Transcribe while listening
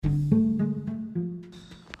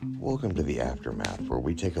Welcome to the Aftermath, where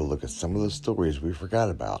we take a look at some of the stories we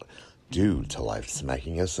forgot about due to life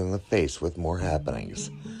smacking us in the face with more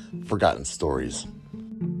happenings. Forgotten stories.